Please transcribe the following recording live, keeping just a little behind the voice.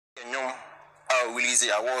enyom release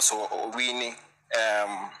awards or winning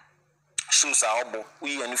shows are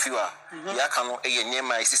we and if you are yakano a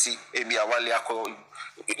nyema isisi ebi awale akọ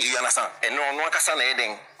you understand and no akasa na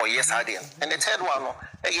eden or yes adien and the third one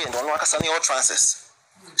again no akasa na all transits.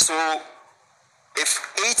 So if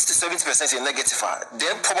 8 to 70% is negative,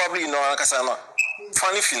 then probably no akasa no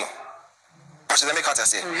funny feel but let me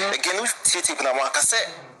say again we take na akasa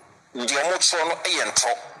the omo no e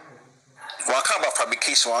ntro waka about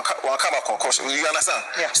fabrication waka about concussion, you understand?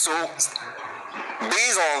 Yeah. So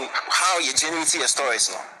based on how you generate your stories,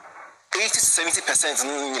 no, 80 to 70%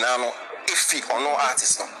 no iffy or no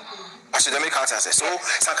artist, no. I should make answer. So,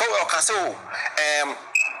 Sankawa can say,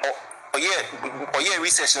 yeah,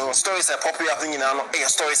 research, no, stories are popular,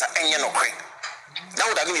 stories are any no quick. That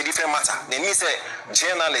would have been a different matter. They mean say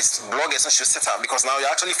journalists, bloggers should set up because now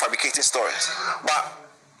you're actually fabricating stories. But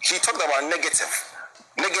he talked about negative,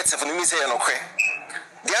 and me say no quick.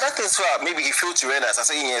 The other things maybe he failed to realize, I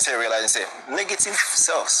say he realize and say negative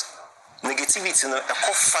selves, negativity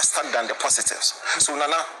go faster than the positives. So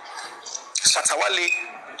Nana, shatta wale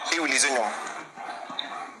release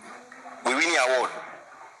we win the award.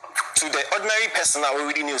 To the ordinary person that we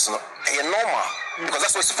reading news, no, normal because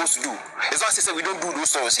that's what we're supposed to do. It's not to say we don't do those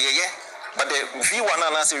stories, yeah. But the viewer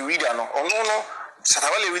and say reader, no, or no, shatta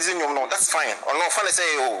wale releasing no, that's fine. Or no, fun say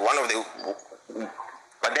one of the.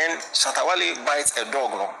 But then shatta wale bites a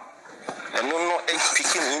dog, no, and no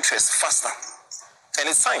picking interest faster. And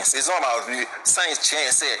it's science. It's not about science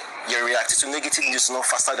change. Say you react to negative news no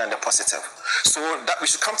faster than the positive. So that we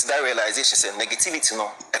should come to that realization. Say negativity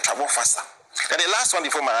no a travel faster. And the last one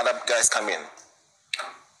before my other guys come in,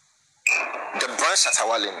 the brand shatta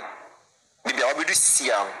wale. Maybe I will do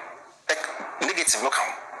see negative no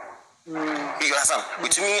come. You understand?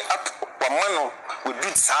 Which means up one man will do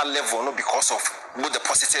that level no because of both the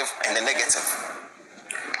positive and the negative.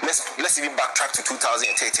 Let's even backtrack to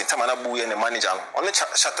 2013. Tamana Boo and the manager on the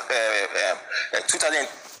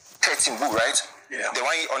 2013 Boo, right? Yeah. The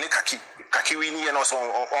one on the kaki winnie and also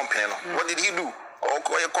on piano. What did he do? Or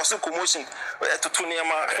cause commotion to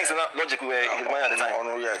Tuniama things are not logic where his money at the time. Oh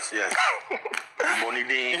no, yes. Bonnie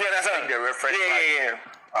Day. You understand? The reference. Yeah.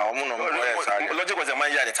 Logic was a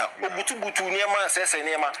manager at the time. Butu Niama says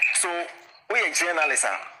Niama. So we are journalists.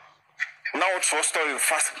 Now, true story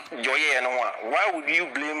fast. Why would you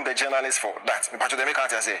blame the journalist for that? But the make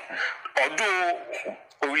answer say, although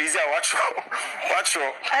release watch. I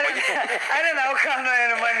don't know how come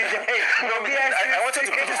no money. I wanted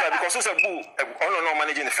to put this that because it's a boo. No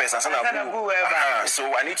managing the first and son of boo.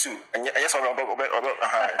 So I need to. Yes,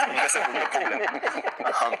 that's a problem.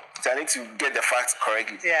 So I need to get the facts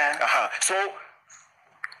correctly. Yeah. So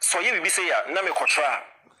you will be saying, na me contra.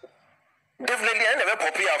 Definitely, I never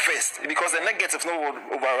popular first because the negative no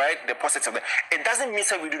override the positive. It doesn't mean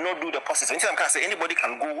that we do not do the positive. Anytime I can say anybody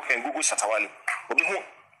can go and Google shatta wale.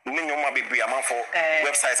 For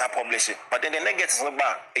websites are publishing, but then the negative is not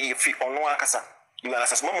bad. If you no akasa, you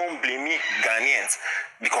understand? Mom blame me Ghanaians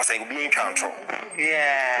because I blame control.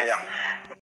 Yeah.